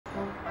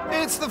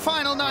It's the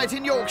final night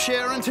in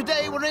Yorkshire, and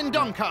today we're in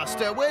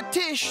Doncaster, where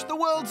Tish, the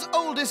world's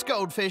oldest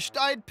goldfish,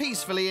 died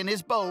peacefully in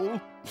his bowl.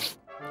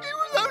 He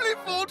was only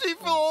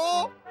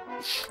 44.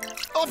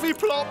 Off he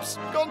plops,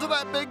 gone to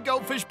that big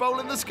goldfish bowl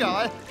in the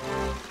sky.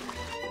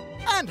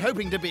 And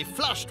hoping to be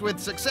flushed with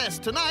success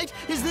tonight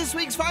is this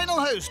week's final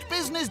host,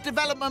 Business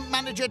Development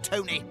Manager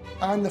Tony.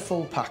 I'm the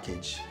full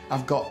package.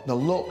 I've got the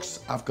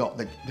looks, I've got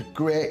the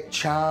great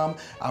charm,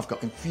 I've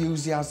got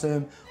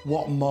enthusiasm.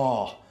 What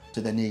more do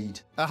they need?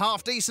 A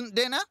half-decent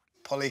dinner?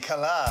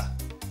 Polycala.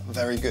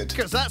 Very good.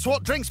 Because that's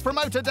what drinks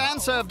promoter Dan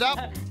served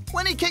up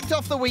when he kicked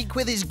off the week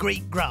with his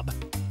Greek grub.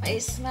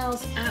 It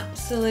smells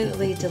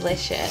absolutely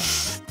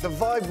delicious. The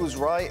vibe was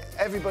right.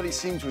 Everybody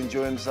seemed to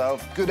enjoy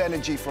himself. Good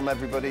energy from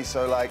everybody,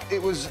 so, like, it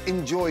was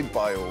enjoyed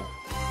by all.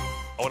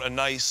 I want a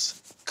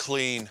nice,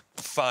 clean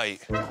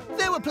fight.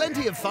 There were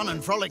plenty of fun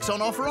and frolics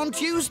on offer on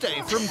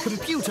Tuesday from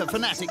computer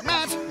fanatic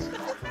Matt.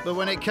 But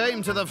when it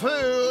came to the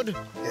food...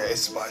 Yeah,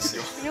 it's spicy.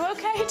 Are you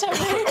OK,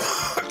 Tony?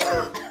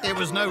 It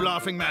was no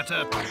laughing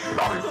matter.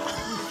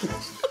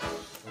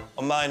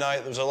 On my night,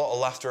 there was a lot of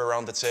laughter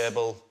around the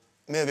table,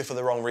 maybe for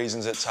the wrong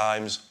reasons at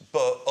times,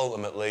 but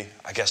ultimately,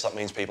 I guess that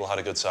means people had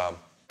a good time.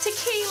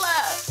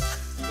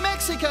 Tequila!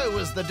 Mexico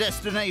was the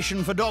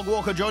destination for dog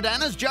walker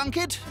Jordana's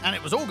junket, and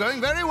it was all going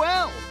very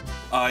well.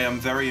 I am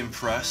very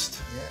impressed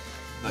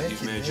that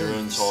you've made your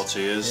own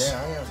tortillas.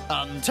 Yeah,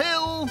 I am.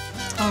 Until...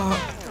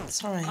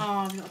 Sorry.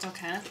 Oh, I've got dog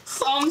hair.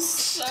 I'm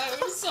so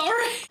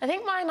sorry. I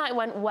think my night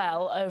went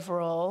well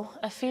overall.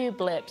 A few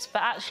blips,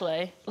 but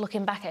actually,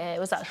 looking back at it, it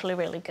was actually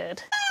really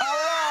good.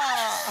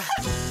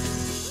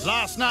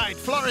 Last night,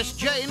 florist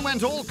Jane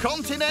went all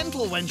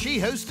continental when she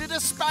hosted a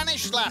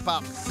Spanish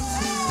slap-up.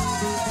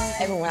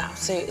 Everyone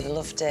absolutely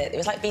loved it. It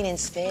was like being in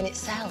Spain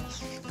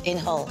itself, in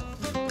Hull.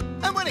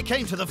 And when it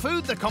came to the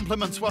food, the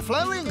compliments were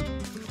flowing.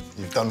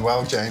 You've done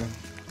well, Jane.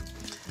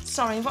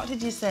 Sorry, what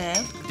did you say?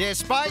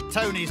 Despite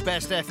Tony's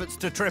best efforts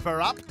to trip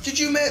her up. Did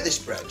you make this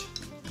bread?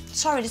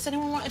 Sorry, does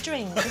anyone want a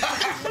drink?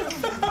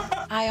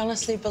 I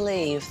honestly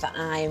believe that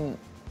I'm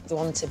the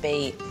one to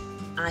beat.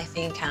 I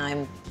think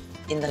I'm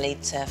in the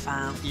lead so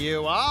far.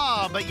 You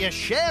are, but you're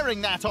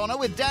sharing that honour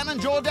with Dan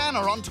and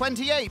Jordana on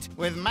 28,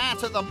 with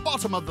Matt at the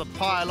bottom of the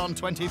pile on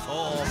 24.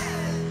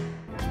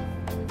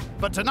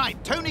 But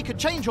tonight, Tony could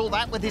change all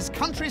that with his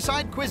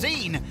countryside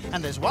cuisine,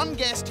 and there's one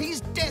guest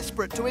he's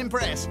desperate to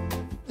impress.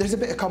 There's a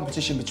bit of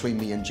competition between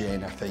me and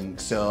Jane, I think.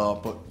 So,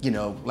 but you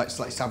know, let's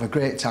have a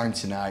great time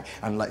tonight,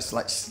 and let's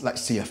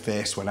see her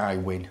face when I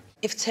win.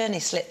 If Tony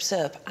slips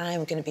up,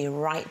 I'm going to be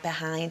right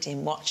behind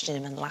him, watching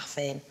him and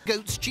laughing.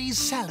 Goat's cheese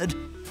salad.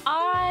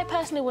 I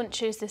personally wouldn't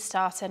choose this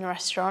starter in a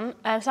restaurant,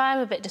 so I am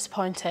a bit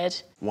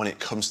disappointed. When it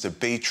comes to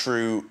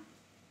beetroot,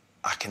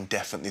 I can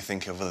definitely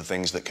think of other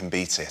things that can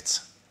beat it.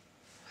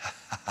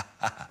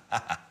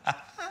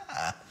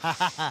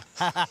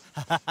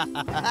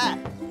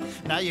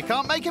 Now, you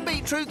can't make a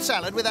beetroot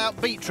salad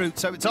without beetroot,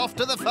 so it's off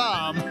to the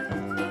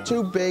farm.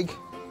 Too big,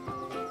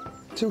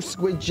 too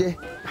squidgy.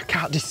 I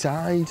can't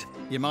decide.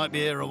 You might be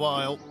here a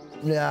while.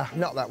 Nah,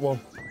 not that one.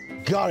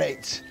 Got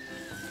it.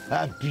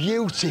 A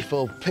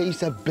beautiful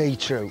piece of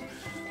beetroot.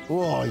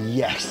 Oh,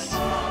 yes.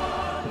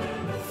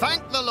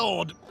 Thank the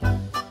Lord.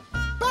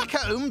 Back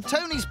home,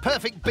 Tony's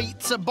perfect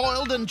beets are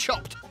boiled and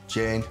chopped.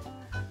 Jane,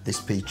 this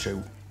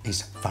beetroot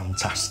is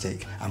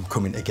fantastic. I'm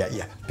coming to get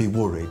you. Be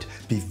worried.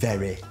 Be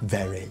very,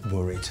 very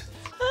worried.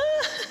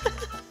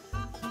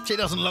 She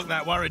doesn't look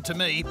that worried to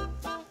me.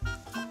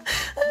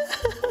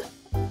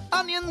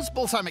 Onions,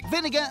 balsamic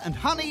vinegar and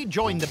honey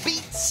join the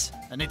beets,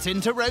 and it's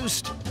into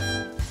roast.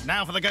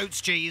 Now for the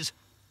goat's cheese.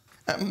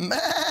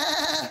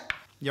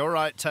 You're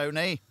right,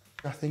 Tony.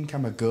 I think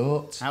I'm a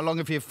goat. How long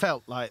have you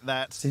felt like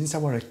that? Since I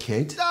were a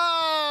kid.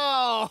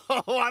 Oh,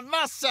 I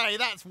must say,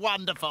 that's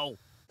wonderful.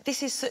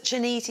 This is such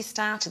an easy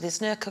starter. There's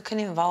no cooking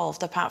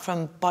involved apart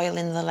from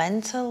boiling the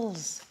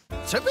lentils.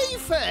 To be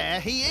fair,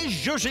 he is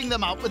zhuzhing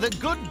them up with a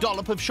good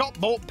dollop of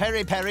shop-bought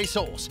peri-peri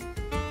sauce.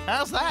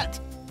 How's that?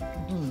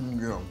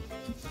 Yum.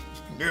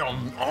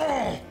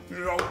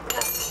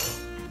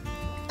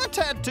 A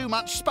tad too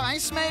much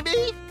spice,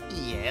 maybe?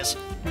 Yes.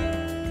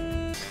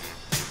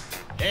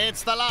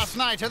 It's the last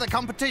night of the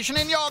competition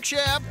in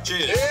Yorkshire.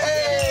 Cheers!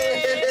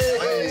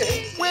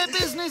 Where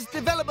Business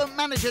Development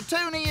Manager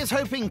Tony is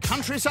hoping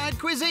countryside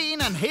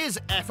cuisine and his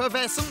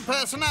effervescent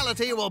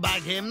personality will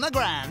bag him the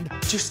grand.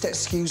 Just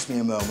excuse me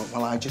a moment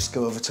while I just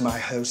go over to my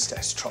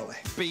hostess trolley.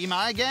 Be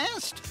my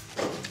guest.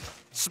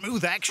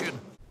 Smooth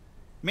action.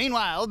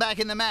 Meanwhile, back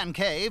in the man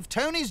cave,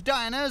 Tony's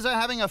diners are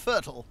having a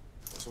fertile.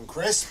 Some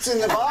crisps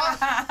in the bar.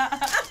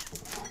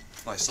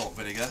 Nice salt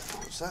vinegar.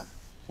 What's that?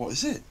 What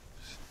is it?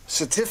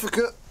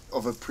 Certificate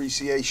of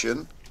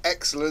Appreciation,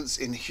 Excellence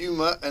in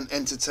Humour and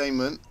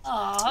Entertainment.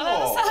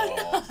 Oh,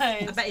 that's so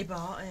nice. I bet he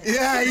bought it.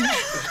 Yeah,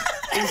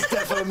 he's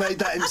definitely made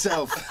that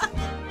himself.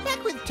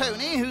 Back with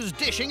Tony, who's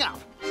dishing up.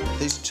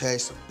 This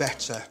tastes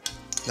better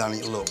than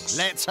it looks.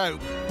 Let's hope.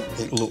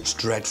 It looks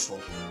dreadful,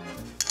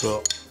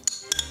 but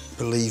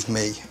believe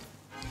me,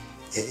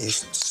 it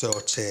is so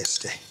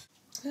tasty.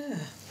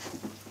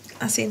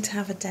 I seem to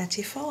have a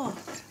dirty fork.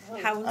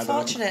 How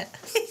unfortunate.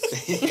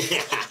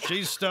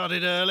 She's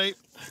started early.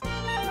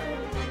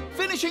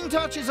 Finishing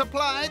touches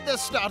applied, the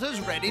starter's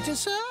ready to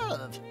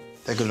serve.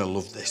 They're gonna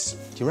love this.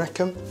 Do you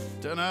reckon?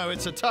 Dunno,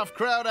 it's a tough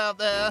crowd out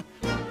there.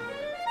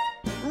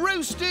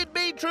 Roasted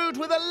beetroot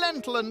with a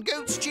lentil and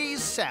goat's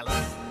cheese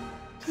salad.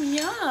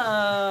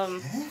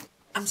 Yum.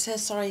 I'm so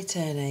sorry,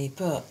 Tony,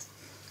 but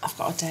I've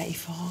got a dirty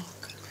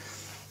fork.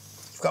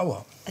 You've got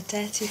what? A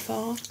dirty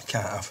fork.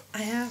 Can't have. I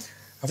have.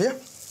 Have you?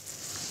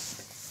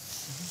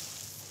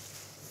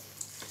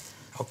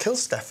 I'll kill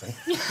Stefan.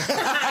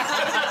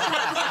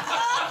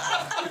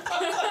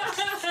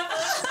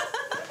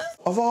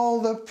 Of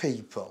all the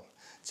people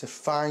to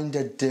find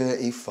a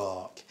dirty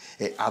fork,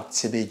 it had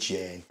to be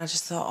Jane. I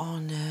just thought, oh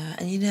no.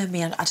 And you know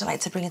me, I don't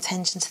like to bring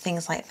attention to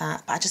things like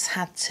that, but I just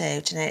had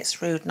to. Do you know,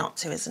 it's rude not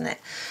to, isn't it?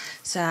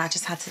 So I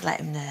just had to let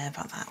him know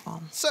about that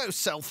one. So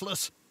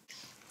selfless.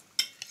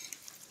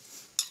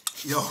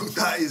 Yo,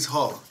 that is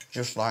hot.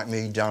 Just like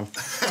me, Dan.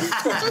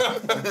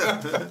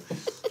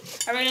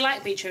 I really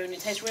like beetroot and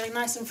it tastes really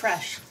nice and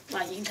fresh.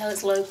 Like, you can tell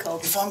it's local.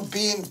 If I'm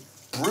being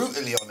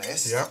brutally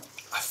honest, Yeah.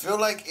 I feel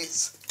like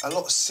it's a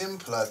lot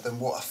simpler than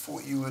what I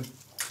thought you would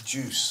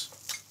produce.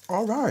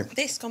 All right.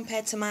 This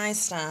compared to my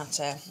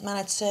starter, man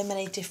had so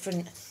many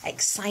different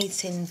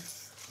exciting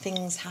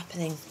things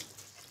happening.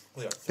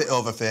 Bit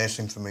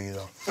overfacing for me,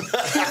 though.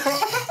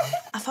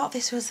 I thought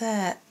this was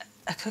a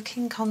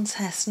cooking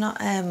contest,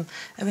 not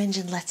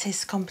arranging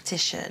lettuce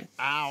competition.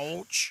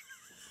 Ouch.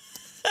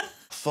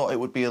 Thought it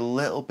would be a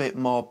little bit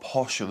more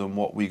posher than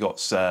what we got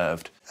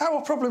served. That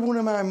was probably one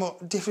of my more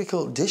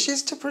difficult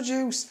dishes to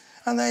produce,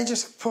 and they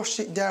just pushed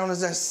it down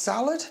as a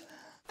salad.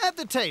 At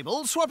the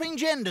table, swapping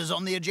genders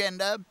on the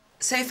agenda.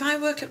 So if I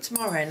woke up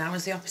tomorrow and I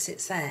was the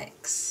opposite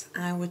sex,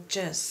 I would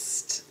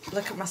just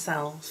look at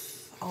myself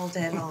all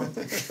day long. I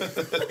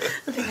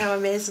think how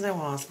amazing I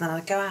was. And then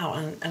I'd go out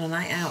on a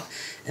night out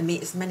and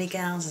meet as many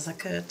girls as I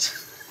could.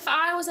 If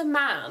I was a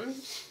man,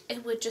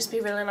 it would just be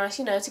really nice,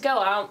 you know, to go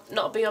out,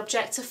 not be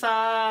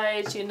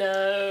objectified, you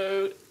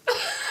know.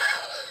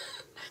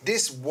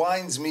 This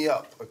winds me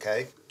up,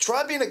 OK?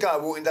 Try being a guy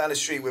walking down the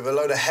street with a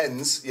load of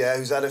hens, yeah,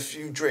 who's had a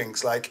few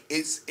drinks. Like,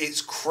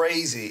 it's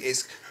crazy.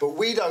 But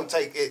we don't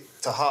take it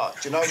to heart,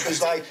 do you know? Because,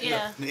 like,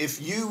 Yeah.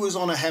 if you was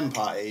on a hen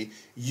party,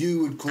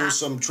 you would cause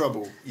some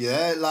trouble,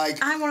 yeah? Like...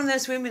 I'm one of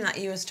those women that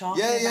you was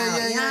talking Yeah,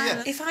 about.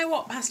 yeah. If I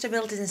walked past a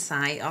building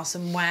site or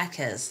some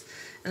workers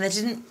and they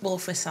didn't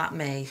wolf whistle at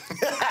me,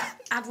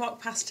 I'd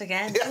walk past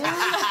again.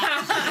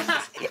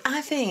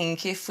 I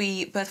think if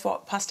we both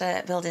walked past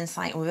a building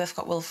site and we both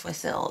got wolf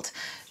whistled,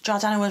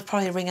 Jordana would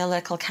probably ring a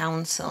local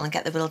council and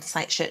get the building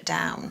site shut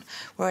down,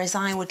 whereas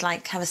I would,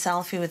 like, have a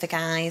selfie with the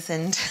guys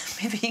and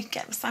maybe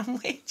get a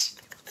sandwich.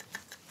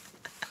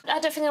 I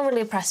don't think I'm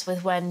really impressed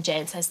with when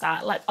Jane says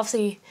that. Like,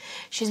 obviously,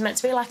 she's meant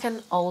to be like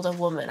an older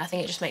woman. I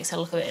think it just makes her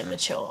look a bit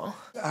immature.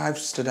 I've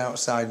stood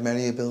outside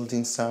many a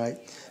building site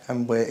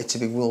and waited to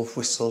be wolf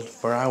whistled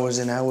for hours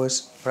and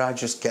hours, but I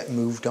just get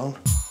moved on.